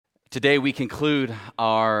Today we conclude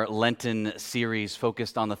our Lenten series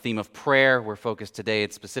focused on the theme of prayer. We're focused today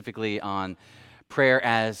specifically on prayer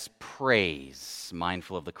as praise,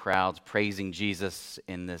 mindful of the crowds praising Jesus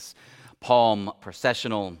in this palm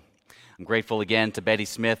processional. I'm grateful again to Betty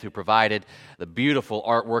Smith, who provided the beautiful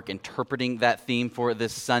artwork interpreting that theme for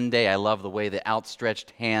this Sunday. I love the way the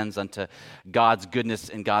outstretched hands unto God's goodness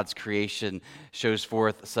and God's creation shows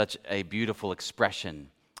forth such a beautiful expression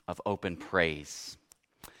of open praise.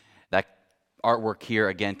 That artwork here,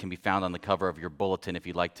 again, can be found on the cover of your bulletin if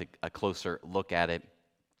you'd like a closer look at it.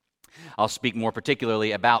 I'll speak more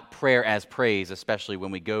particularly about prayer as praise, especially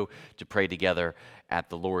when we go to pray together at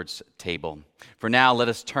the Lord's table. For now, let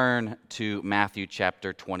us turn to Matthew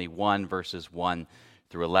chapter 21, verses 1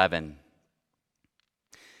 through 11.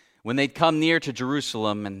 When they'd come near to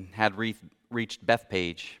Jerusalem and had reached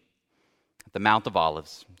Bethphage at the Mount of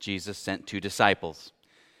Olives, Jesus sent 2 disciples,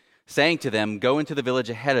 saying to them, "Go into the village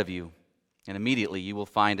ahead of you, and immediately you will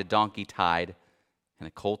find a donkey tied and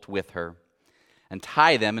a colt with her, and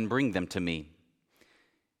tie them and bring them to me.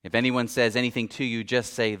 If anyone says anything to you,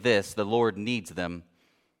 just say this, 'The Lord needs them,'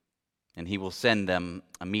 and he will send them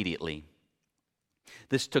immediately."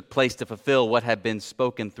 This took place to fulfill what had been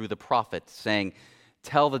spoken through the prophet, saying,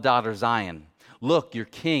 "Tell the daughter Zion, look, your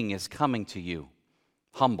king is coming to you,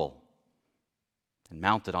 humble and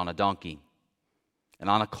mounted on a donkey, and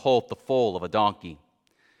on a colt, the foal of a donkey."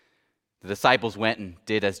 The disciples went and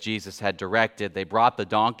did as Jesus had directed. They brought the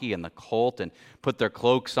donkey and the colt and put their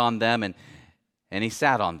cloaks on them, and he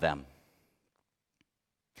sat on them.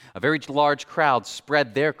 A very large crowd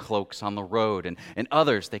spread their cloaks on the road, and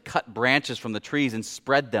others, they cut branches from the trees and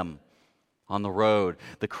spread them on the road.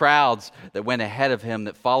 The crowds that went ahead of him,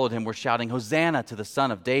 that followed him, were shouting, "Hosanna to the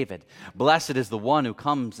Son of David. Blessed is the one who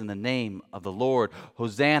comes in the name of the Lord.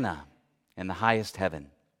 Hosanna in the highest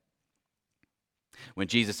heaven." When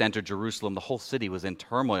Jesus entered Jerusalem, the whole city was in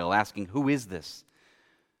turmoil, asking, "Who is this?"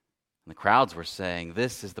 And the crowds were saying,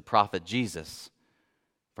 "This is the prophet Jesus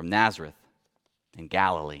from Nazareth in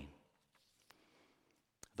Galilee."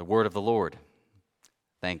 The word of the Lord.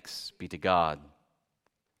 Thanks be to God.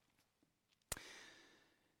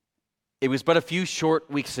 It was but a few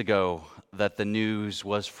short weeks ago that the news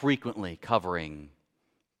was frequently covering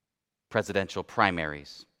presidential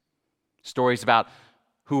primaries. Stories about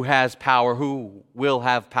who has power, who will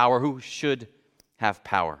have power, who should have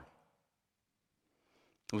power.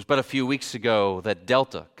 It was but a few weeks ago that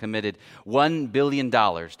Delta committed $1 billion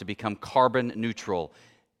to become carbon neutral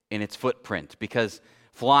in its footprint because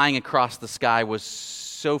flying across the sky was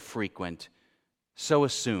so frequent, so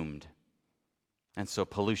assumed, and so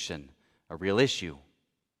pollution a real issue.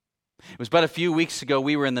 It was but a few weeks ago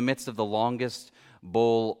we were in the midst of the longest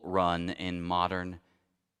bull run in modern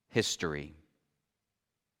history.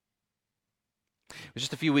 It was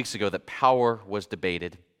just a few weeks ago that power was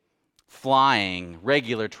debated, flying,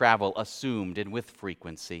 regular travel assumed and with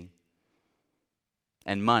frequency,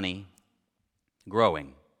 and money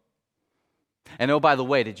growing. And oh, by the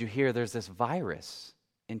way, did you hear there's this virus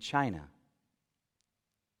in China?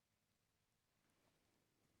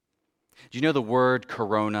 Do you know the word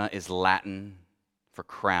corona is Latin for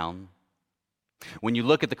crown? When you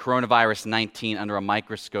look at the coronavirus 19 under a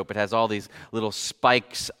microscope, it has all these little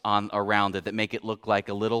spikes around it that make it look like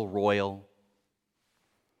a little royal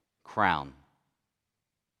crown.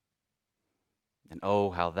 And oh,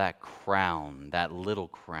 how that crown, that little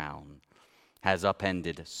crown, has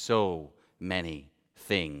upended so many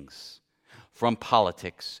things, from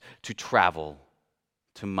politics to travel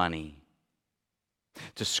to money,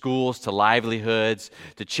 to schools, to livelihoods,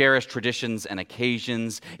 to cherished traditions and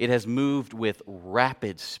occasions. It has moved with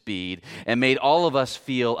rapid speed and made all of us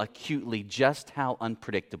feel acutely just how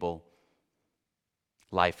unpredictable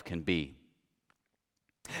life can be.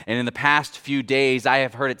 And in the past few days, I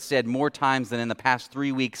have heard it said more times than in the past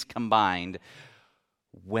 3 weeks combined,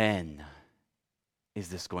 when is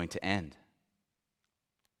this going to end?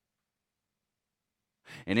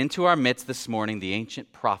 And into our midst this morning, the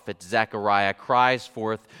ancient prophet Zechariah cries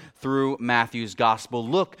forth through Matthew's gospel,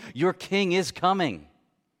 "Look, your king is coming,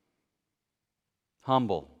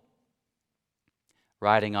 humble,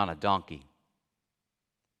 riding on a donkey."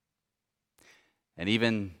 And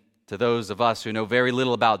even to those of us who know very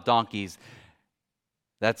little about donkeys,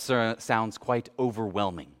 that sounds quite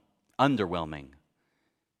overwhelming, underwhelming,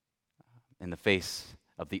 in the face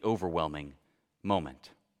of the overwhelming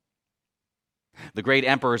moment. The great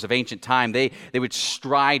emperors of ancient time, they would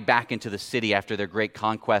stride back into the city after their great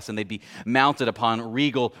conquest, and they'd be mounted upon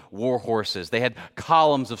regal war horses. They had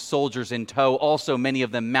columns of soldiers in tow, also many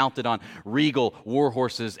of them mounted on regal war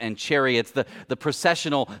horses and chariots. The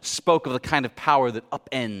processional spoke of the kind of power that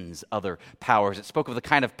upends other powers. It spoke of the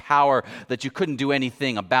kind of power that you couldn't do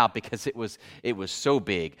anything about because it was so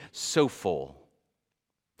big, so full.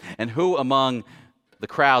 And who among the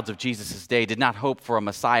crowds of Jesus' day did not hope for a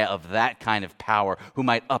Messiah of that kind of power who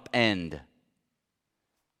might upend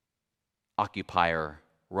occupier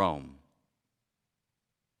Rome?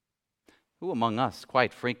 Who among us,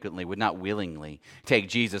 quite frequently, would not willingly take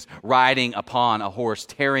Jesus riding upon a horse,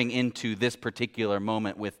 tearing into this particular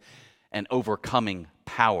moment with an overcoming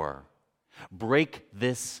power? Break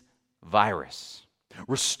this virus.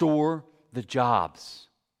 Restore the jobs.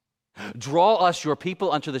 Draw us, your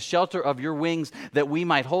people, unto the shelter of your wings, that we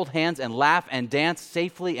might hold hands and laugh and dance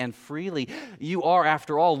safely and freely. You are,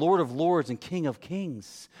 after all, Lord of lords and King of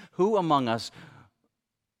kings. Who among us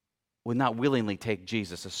would not willingly take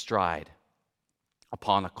Jesus astride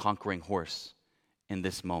upon a conquering horse in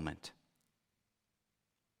this moment?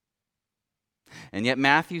 And yet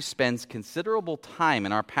Matthew spends considerable time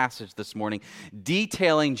in our passage this morning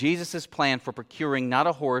detailing Jesus' plan for procuring not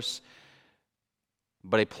a horse,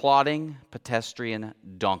 but a plodding pedestrian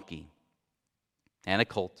donkey and a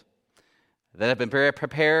colt that have been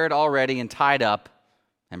prepared already and tied up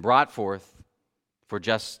and brought forth for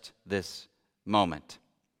just this moment.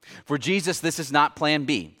 For Jesus, this is not plan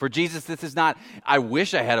B. For Jesus, this is not, I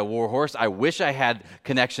wish I had a war horse. I wish I had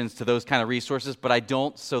connections to those kind of resources, but I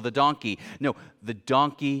don't, so the donkey. No, the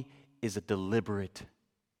donkey is a deliberate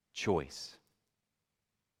choice.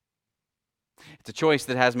 It's a choice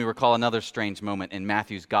that has me recall another strange moment in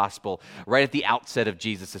Matthew's gospel, right at the outset of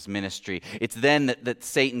Jesus' ministry. It's then that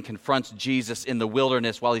Satan confronts Jesus in the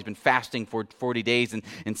wilderness while he's been fasting for 40 days,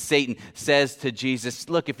 and Satan says to Jesus,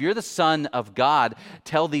 look, if you're the Son of God,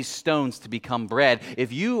 tell these stones to become bread.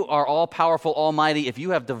 If you are all-powerful, almighty, if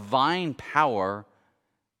you have divine power,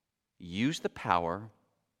 use the power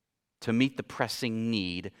to meet the pressing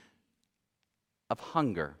need of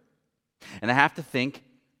hunger. And I have to think,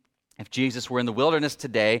 if Jesus were in the wilderness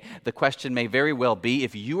today, the question may very well be,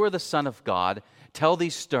 if you are the Son of God, tell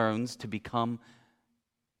these stones to become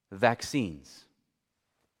vaccines.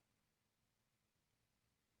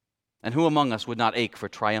 And who among us would not ache for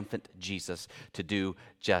triumphant Jesus to do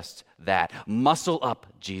just that? Muscle up,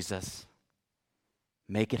 Jesus.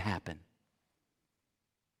 Make it happen.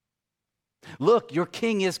 Look, your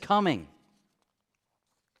King is coming.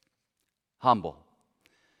 Humble.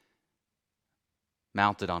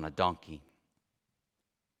 Mounted on a donkey.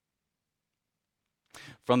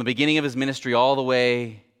 From the beginning of his ministry all the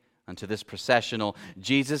way unto this processional,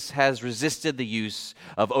 Jesus has resisted the use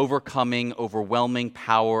of overwhelming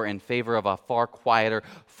power in favor of a far quieter,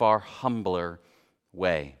 far humbler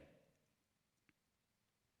way.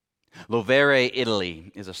 Lovere,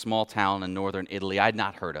 Italy, is a small town in northern Italy I'd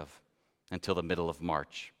not heard of until the middle of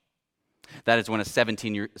March. That is when a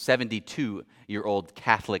 72-year-old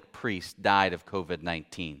Catholic priest died of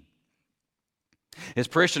COVID-19. His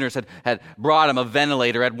parishioners had brought him a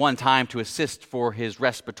ventilator at one time to assist for his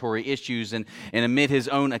respiratory issues, and amid his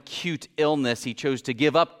own acute illness, he chose to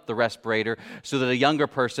give up the respirator so that a younger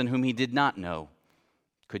person whom he did not know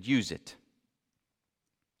could use it.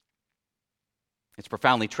 It's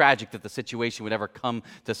profoundly tragic that the situation would ever come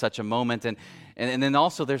to such a moment, and then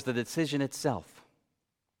also there's the decision itself.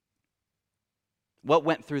 What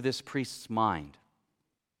went through this priest's mind?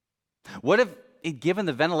 What if he'd given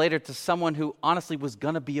the ventilator to someone who honestly was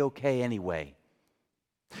going to be okay anyway?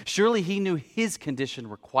 Surely he knew his condition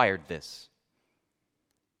required this.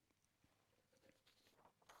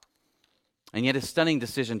 And yet his stunning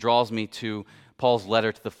decision draws me to Paul's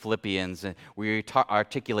letter to the Philippians, where he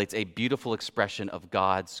articulates a beautiful expression of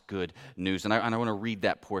God's good news. And I want to read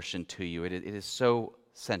that portion to you. It is so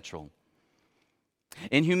central.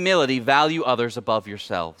 In humility, value others above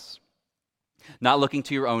yourselves, not looking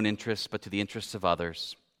to your own interests, but to the interests of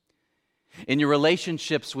others. In your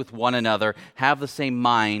relationships with one another, have the same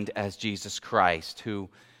mind as Jesus Christ, who,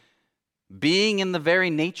 being in the very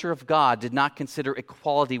nature of God, did not consider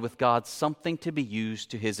equality with God something to be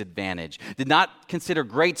used to his advantage, did not consider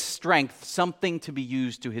great strength something to be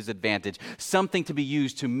used to his advantage, something to be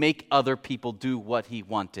used to make other people do what he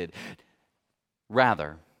wanted.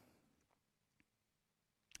 Rather,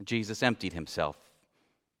 Jesus emptied himself.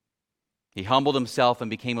 He humbled himself and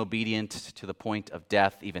became obedient to the point of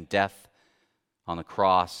death, even death on the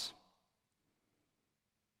cross.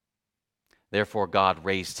 Therefore, God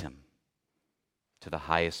raised him to the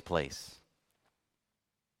highest place.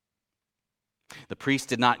 The priest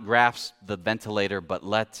did not grasp the ventilator, but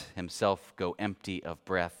let himself go empty of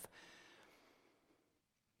breath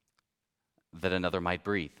that another might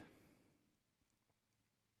breathe.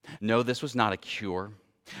 No, this was not a cure.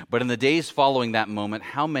 But in the days following that moment,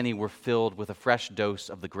 how many were filled with a fresh dose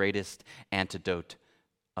of the greatest antidote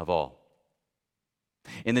of all?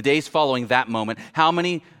 In the days following that moment, how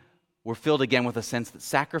many were filled again with a sense that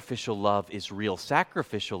sacrificial love is real?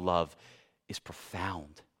 Sacrificial love is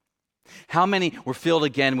profound. How many were filled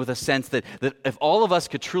again with a sense that if all of us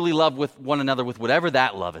could truly love with one another with whatever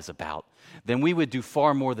that love is about, then we would do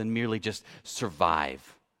far more than merely just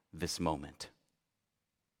survive this moment?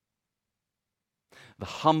 The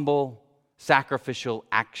humble, sacrificial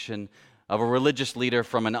action of a religious leader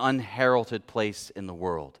from an unheralded place in the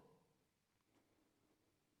world,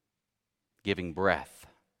 giving breath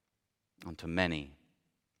unto many.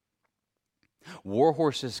 War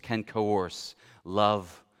horses can coerce,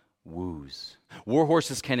 love woos. War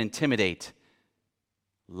horses can intimidate,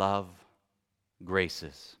 love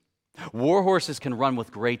graces. War horses can run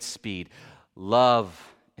with great speed,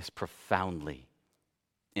 love is profoundly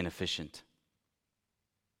inefficient.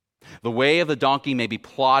 The way of the donkey may be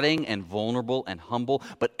plodding and vulnerable and humble,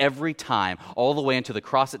 but every time, all the way into the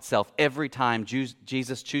cross itself, every time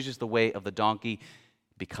Jesus chooses the way of the donkey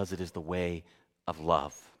because it is the way of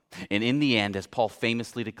love. And in the end, as Paul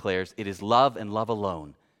famously declares, it is love and love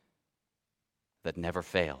alone that never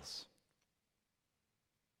fails.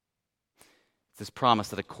 It's this promise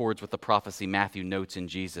that accords with the prophecy Matthew notes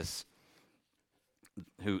Jesus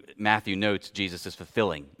is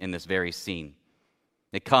fulfilling in this very scene.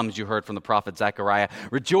 It comes, you heard from the prophet Zechariah,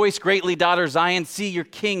 "Rejoice greatly, daughter Zion. See, your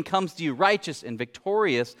king comes to you, righteous and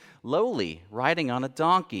victorious, lowly, riding on a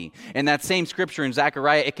donkey." In that same scripture in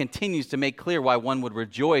Zechariah, it continues to make clear why one would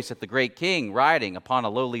rejoice at the great king riding upon a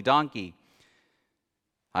lowly donkey.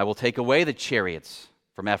 "I will take away the chariots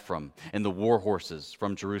from Ephraim and the war horses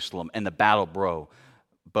from Jerusalem, and the battle bow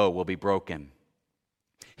will be broken.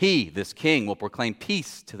 He, this king, will proclaim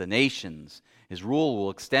peace to the nations. His rule will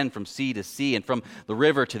extend from sea to sea and from the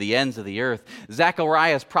river to the ends of the earth."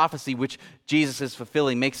 Zechariah's prophecy, which Jesus is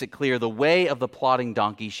fulfilling, makes it clear the way of the plodding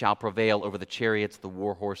donkey shall prevail over the chariots, the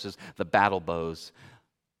war horses, the battle bows.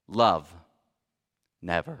 Love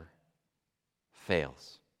never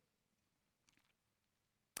fails.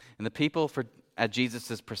 And the people at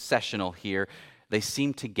Jesus' processional here, they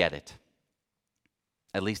seem to get it,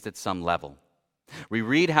 at least at some level. We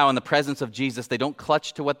read how in the presence of Jesus, they don't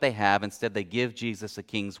clutch to what they have. Instead, they give Jesus a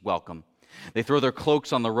king's welcome. They throw their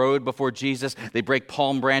cloaks on the road before Jesus. They break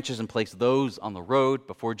palm branches and place those on the road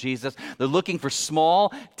before Jesus. They're looking for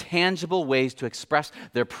small, tangible ways to express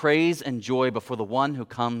their praise and joy before the one who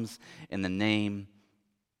comes in the name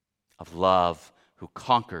of love, who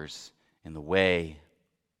conquers in the way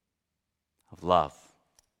of love.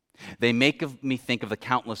 They make me think of the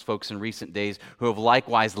countless folks in recent days who have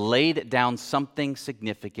likewise laid down something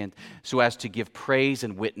significant so as to give praise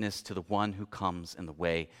and witness to the one who comes in the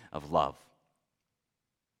way of love.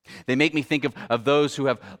 They make me think of those who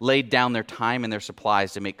have laid down their time and their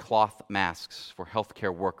supplies to make cloth masks for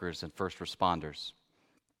healthcare workers and first responders.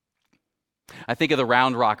 I think of the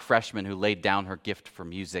Round Rock freshman who laid down her gift for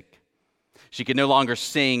music. She could no longer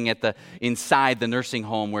sing inside the nursing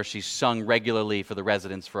home where she's sung regularly for the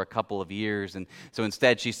residents for a couple of years. And so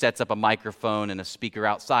instead she sets up a microphone and a speaker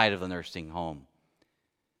outside of the nursing home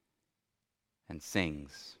and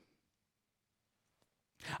sings.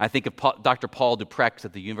 I think of Dr. Paul Duprex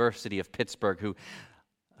at the University of Pittsburgh who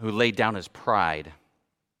laid down his pride.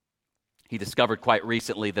 He discovered quite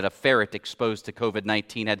recently that a ferret exposed to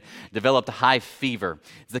COVID-19 had developed a high fever.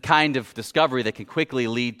 It's the kind of discovery that can quickly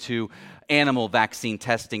lead to animal vaccine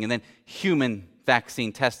testing and then human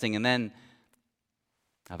vaccine testing and then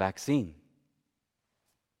a vaccine.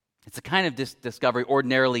 It's the kind of discovery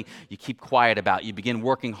ordinarily you keep quiet about. You begin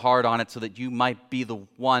working hard on it so that you might be the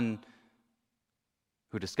one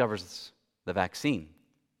who discovers the vaccine.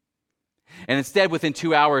 And instead, within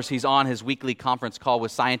 2 hours, he's on his weekly conference call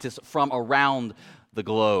with scientists from around the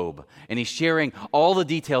globe. And he's sharing all the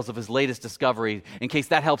details of his latest discovery in case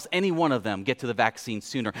that helps any one of them get to the vaccine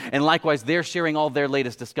sooner. And likewise, they're sharing all their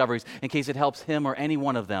latest discoveries in case it helps him or any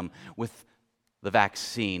one of them with the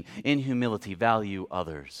vaccine. In humility, value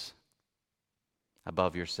others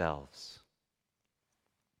above yourselves.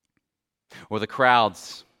 Or the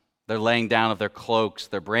crowds, they're laying down of their cloaks,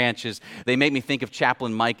 their branches. They make me think of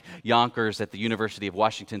Chaplain Mike Yonkers at the University of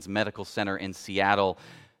Washington's Medical Center in Seattle,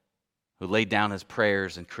 who laid down his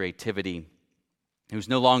prayers and creativity, who's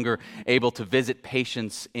no longer able to visit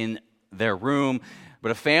patients in their room.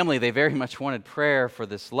 But a family, they very much wanted prayer for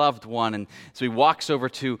this loved one. And so he walks over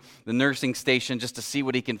to the nursing station just to see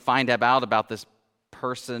what he can find out about this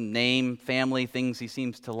person, name, family, things he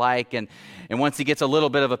seems to like. And once he gets a little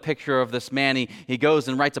bit of a picture of this man, he goes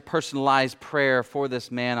and writes a personalized prayer for this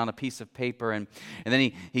man on a piece of paper. And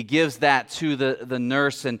then he gives that to the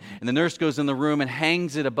nurse. And the nurse goes in the room and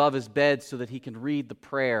hangs it above his bed so that he can read the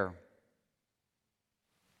prayer.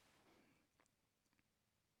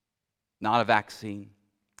 Not a vaccine,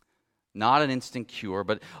 not an instant cure,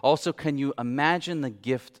 but also, can you imagine the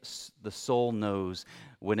gift the soul knows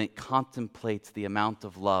when it contemplates the amount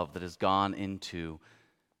of love that has gone into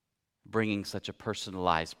bringing such a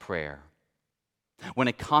personalized prayer? When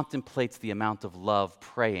it contemplates the amount of love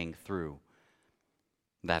praying through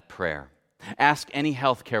that prayer. Ask any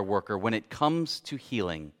healthcare worker, when it comes to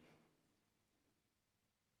healing,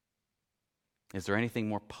 is there anything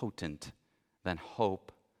more potent than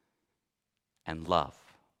hope and love?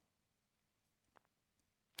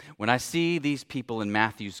 When I see these people in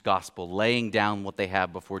Matthew's gospel laying down what they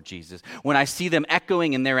have before Jesus, when I see them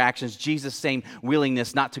echoing in their actions Jesus' same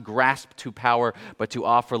willingness not to grasp to power but to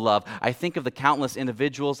offer love, I think of the countless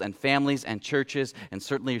individuals and families and churches and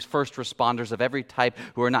certainly first responders of every type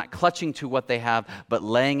who are not clutching to what they have but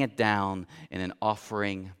laying it down in an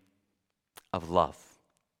offering of love.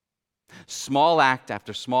 Small act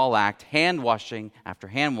after small act, hand washing after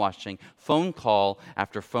hand washing, phone call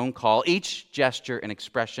after phone call, each gesture and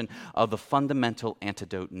expression of the fundamental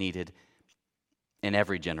antidote needed in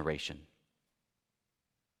every generation.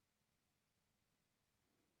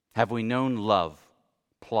 Have we known love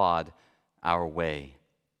plod our way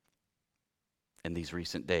in these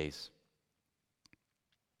recent days?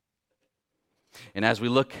 And as we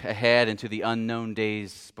look ahead into the unknown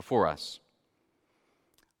days before us,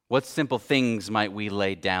 what simple things might we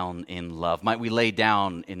lay down in love? Might we lay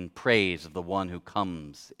down in praise of the one who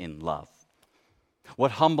comes in love?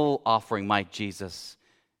 What humble offering might Jesus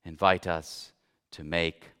invite us to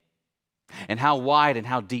make? And how wide and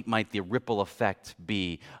how deep might the ripple effect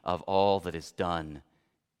be of all that is done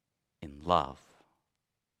in love?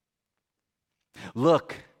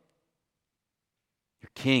 Look,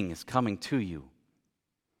 your King is coming to you,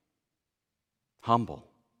 humble,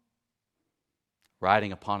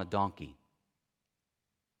 riding upon a donkey.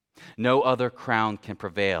 No other crown can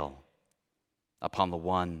prevail upon the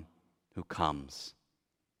one who comes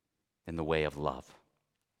in the way of love.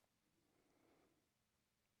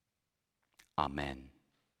 Amen.